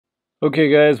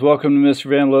Okay guys, welcome to Mr.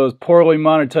 Van Lowe's poorly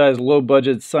monetized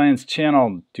low-budget science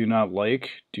channel. Do not like,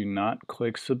 do not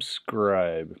click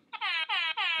subscribe.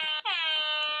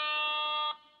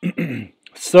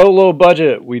 So low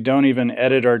budget, we don't even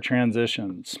edit our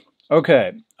transitions.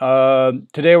 Okay,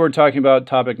 today we're talking about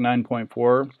topic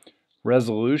 9.4,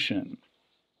 resolution.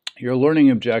 Your learning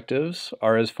objectives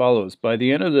are as follows. By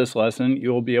the end of this lesson,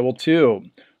 you will be able to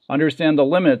understand the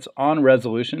limits on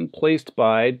resolution placed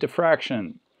by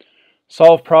diffraction.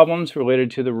 Solve problems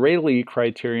related to the Rayleigh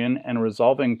criterion and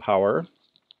resolving power,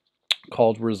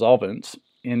 called resolvents,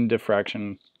 in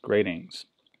diffraction gratings.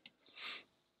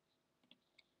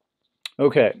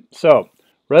 Okay, so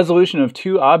resolution of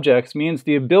two objects means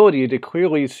the ability to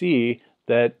clearly see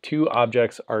that two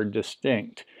objects are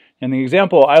distinct. And the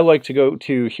example I like to go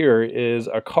to here is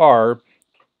a car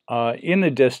in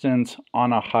the distance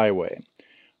on a highway.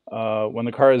 When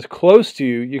the car is close to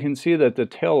you, you can see that the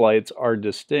taillights are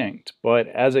distinct, but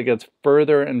as it gets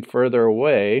further and further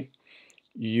away,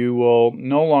 you will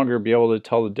no longer be able to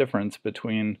tell the difference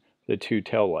between the two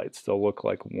taillights. They'll look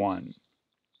like one.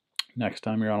 Next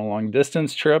time you're on a long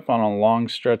distance trip on a long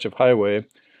stretch of highway,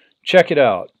 check it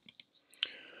out.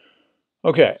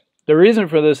 Okay, the reason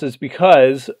for this is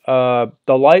because the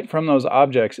light from those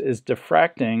objects is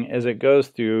diffracting as it goes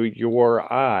through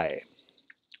your eye.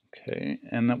 Okay,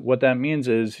 and what that means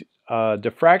is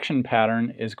diffraction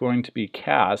pattern is going to be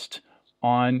cast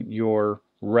on your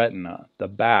retina, the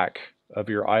back of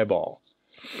your eyeball.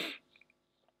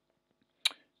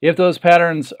 If those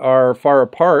patterns are far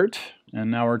apart, and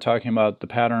now we're talking about the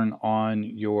pattern on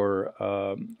your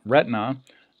retina,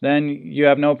 then you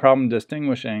have no problem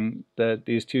distinguishing that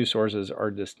these two sources are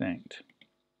distinct.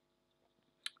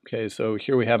 Okay, so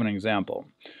here we have an example.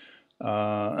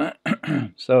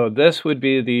 So this would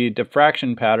be the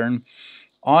diffraction pattern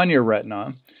on your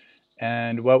retina,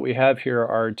 and what we have here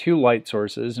are two light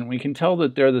sources, and we can tell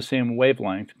that they're the same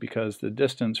wavelength because the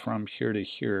distance from here to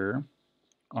here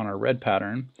on our red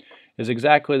pattern is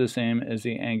exactly the same as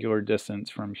the angular distance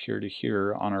from here to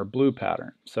here on our blue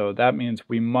pattern. So that means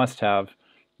we must have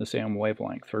the same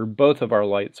wavelength for both of our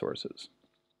light sources.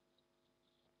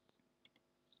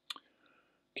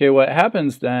 Okay, what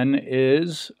happens then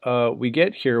is we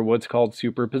get here what's called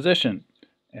superposition,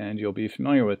 and you'll be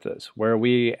familiar with this, where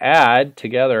we add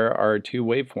together our two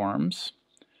waveforms,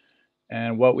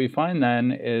 and what we find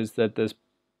then is that this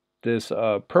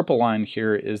purple line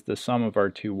here is the sum of our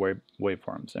two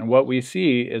waveforms, and what we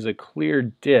see is a clear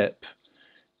dip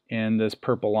in this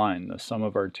purple line, the sum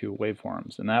of our two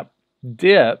waveforms, and that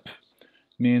dip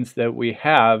means that we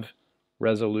have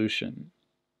resolution.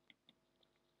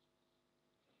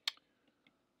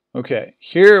 Okay,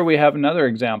 here we have another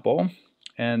example,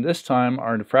 and this time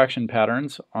our diffraction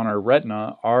patterns on our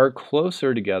retina are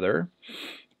closer together,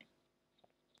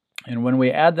 and when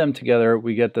we add them together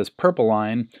we get this purple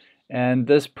line, and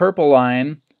this purple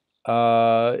line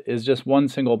is just one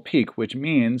single peak, which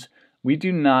means we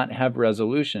do not have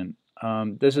resolution.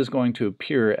 This is going to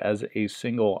appear as a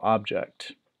single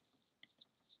object.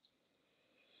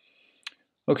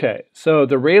 Okay, so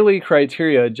the Rayleigh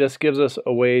criteria just gives us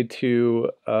a way to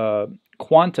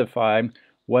quantify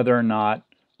whether or not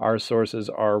our sources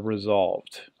are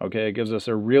resolved. Okay, it gives us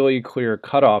a really clear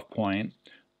cutoff point,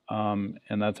 and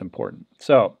that's important.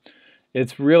 So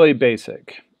it's really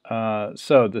basic.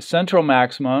 So the central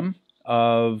maximum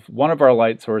of one of our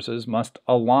light sources must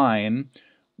align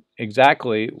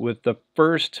exactly with the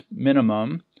first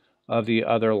minimum of the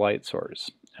other light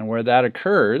source. And where that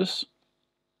occurs,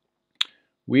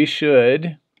 we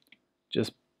should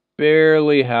just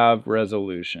barely have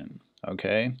resolution,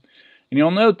 okay? And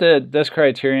you'll note that this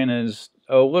criterion is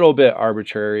a little bit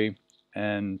arbitrary,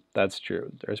 and that's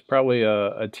true. There's probably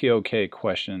a TOK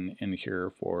question in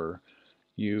here for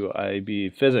you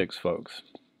IB physics folks.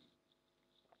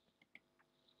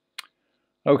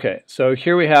 Okay, so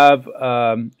here we have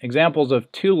examples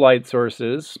of two light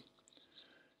sources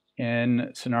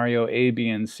in scenario A, B,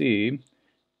 and C.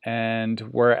 And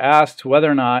we're asked whether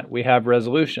or not we have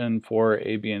resolution for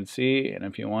A, B, and C, and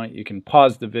if you want you can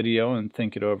pause the video and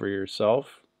think it over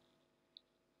yourself.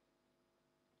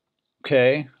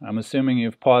 Okay, I'm assuming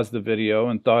you've paused the video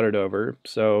and thought it over.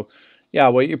 So yeah,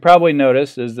 what you probably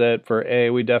noticed is that for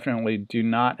A we definitely do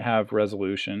not have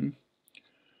resolution.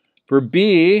 For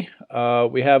B,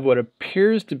 we have what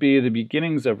appears to be the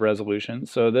beginnings of resolution,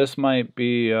 so this might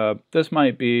be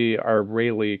our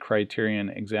Rayleigh criterion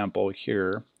example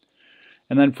here.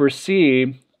 And then for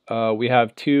C, we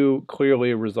have two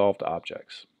clearly resolved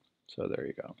objects. So there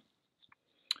you go.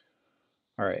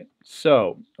 All right,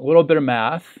 so a little bit of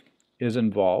math is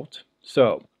involved.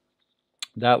 So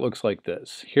that looks like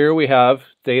this. Here we have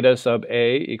theta sub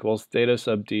A equals theta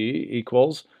sub D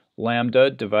equals lambda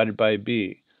divided by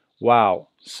B. Wow,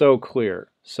 so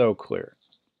clear, so clear.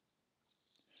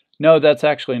 No, that's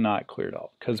actually not clear at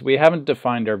all because we haven't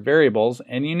defined our variables,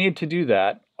 and you need to do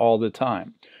that all the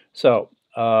time. So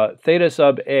theta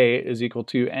sub A is equal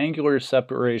to angular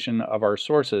separation of our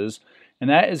sources, and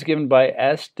that is given by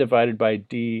S divided by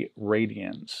D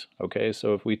radians. Okay,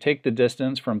 so if we take the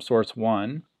distance from source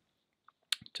 1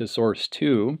 to source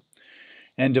 2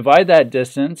 and divide that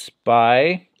distance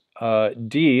by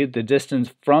D, the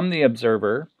distance from the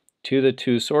observer to the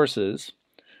two sources,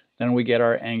 then we get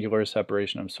our angular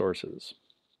separation of sources.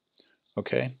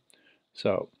 Okay,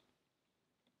 so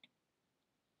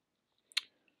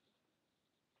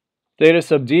theta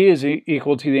sub D is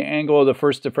equal to the angle of the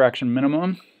first diffraction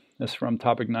minimum. This is from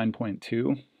topic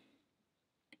 9.2.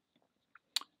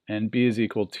 And B is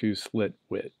equal to slit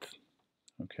width.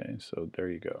 Okay, so there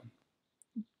you go.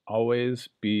 Always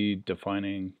be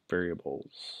defining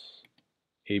variables.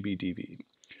 ABDV.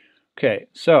 Okay,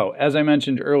 so as I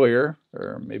mentioned earlier,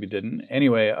 or maybe didn't,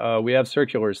 anyway, we have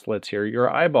circular slits here. Your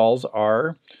eyeballs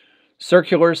are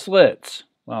circular slits.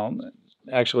 Well,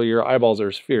 actually your eyeballs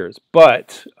are spheres,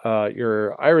 but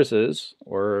your irises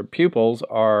or pupils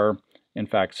are in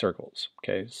fact circles,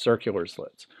 okay, circular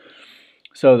slits.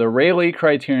 So the Rayleigh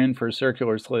criterion for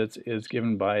circular slits is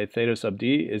given by theta sub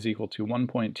D is equal to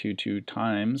 1.22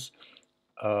 times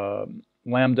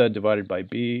lambda divided by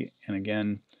B, and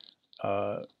again,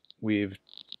 we've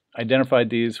identified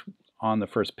these on the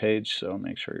first page, so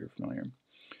make sure you're familiar.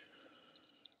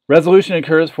 Resolution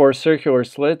occurs for circular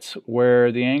slits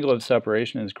where the angle of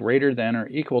separation is greater than or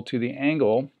equal to the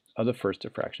angle of the first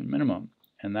diffraction minimum,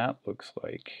 and that looks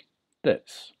like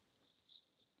this.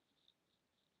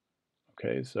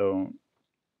 Okay, so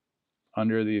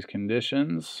under these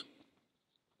conditions,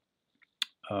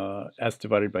 S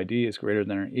divided by D is greater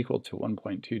than or equal to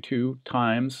 1.22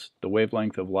 times the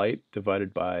wavelength of light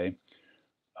divided by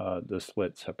the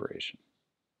slit separation.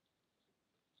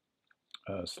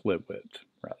 Slit width,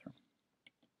 rather.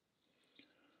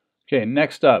 Okay,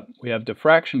 next up, we have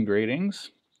diffraction gratings.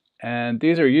 And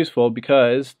these are useful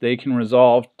because they can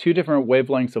resolve two different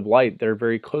wavelengths of light that are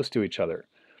very close to each other.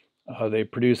 They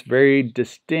produce very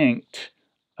distinct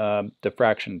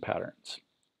diffraction patterns.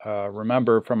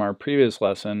 Remember from our previous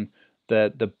lesson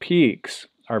that the peaks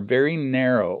are very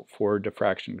narrow for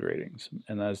diffraction gratings,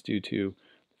 and that's due to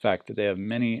the fact that they have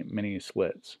many, many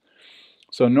slits.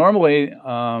 So normally,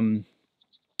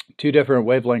 two different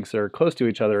wavelengths that are close to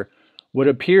each other would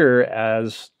appear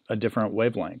as a different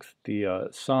wavelength, the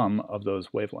sum of those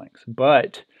wavelengths.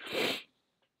 But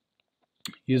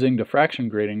using diffraction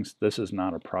gratings, this is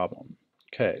not a problem.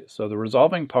 Okay, so the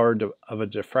resolving power of a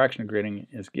diffraction grating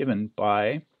is given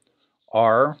by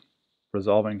R,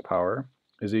 resolving power,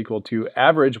 is equal to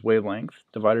average wavelength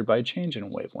divided by change in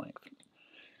wavelength.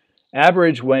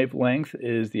 Average wavelength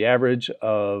is the average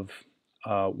of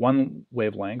one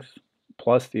wavelength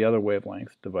plus the other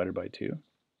wavelength divided by 2.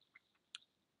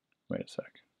 Wait a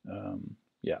sec.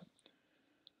 Yeah.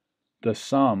 The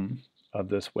sum of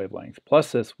this wavelength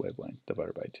plus this wavelength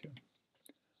divided by 2.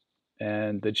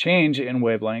 And the change in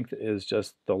wavelength is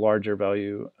just the larger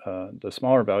value, the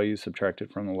smaller value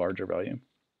subtracted from the larger value.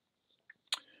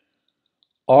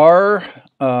 Our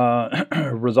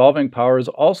resolving power is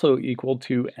also equal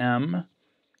to m,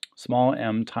 small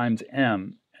m, times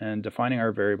m. And defining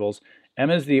our variables, m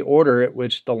is the order at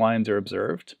which the lines are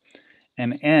observed,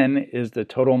 and n is the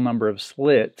total number of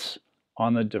slits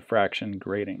on the diffraction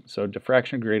grating. So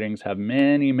diffraction gratings have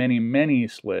many, many, many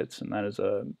slits, and that is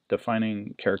a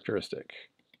defining characteristic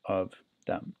of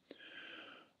them.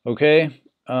 Okay,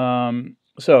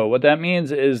 so what that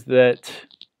means is that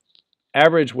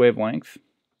average wavelength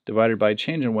divided by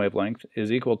change in wavelength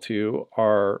is equal to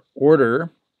our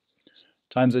order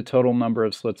times the total number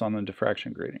of slits on the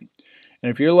diffraction grating.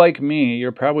 And if you're like me,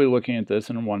 you're probably looking at this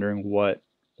and wondering what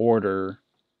order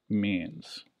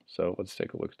means. So let's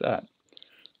take a look at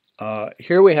that.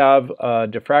 Here we have a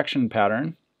diffraction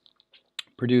pattern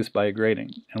produced by a grating.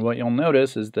 And what you'll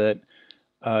notice is that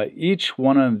each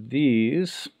one of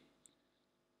these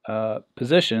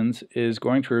positions is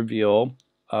going to reveal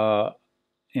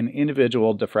an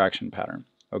individual diffraction pattern.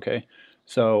 Okay,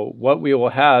 so what we will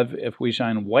have if we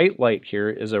shine white light here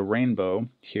is a rainbow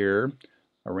here,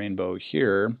 a rainbow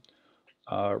here,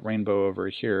 a rainbow over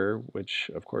here, which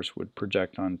of course would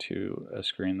project onto a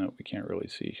screen that we can't really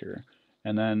see here,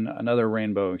 and then another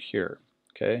rainbow here.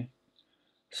 Okay,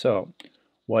 so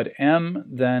what m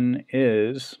then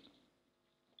is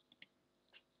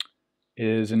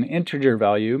an integer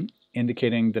value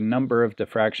indicating the number of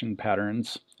diffraction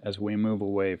patterns as we move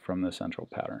away from the central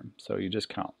pattern. So you just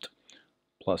count.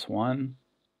 +1,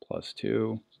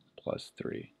 +2,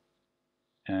 +3.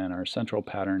 And our central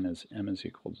pattern is m is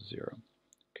equal to 0.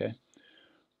 Okay.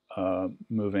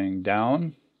 Moving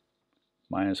down,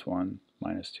 -1,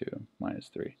 -2,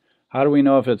 -3. How do we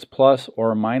know if it's plus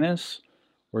or minus?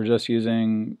 We're just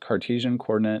using Cartesian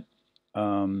coordinate,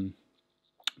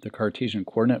 the Cartesian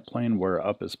coordinate plane, where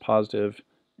up is positive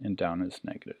and down is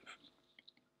negative.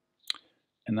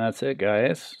 And that's it,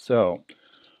 guys. So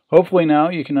hopefully now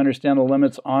you can understand the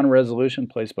limits on resolution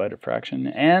placed by diffraction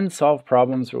and solve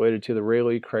problems related to the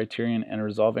Rayleigh criterion and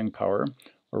resolving power,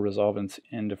 or resolvents,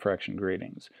 in diffraction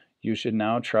gratings. You should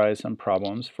now try some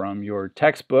problems from your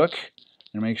textbook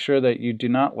and make sure that you do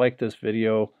not like this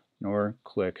video nor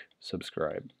click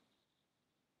subscribe.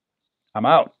 I'm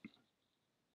out.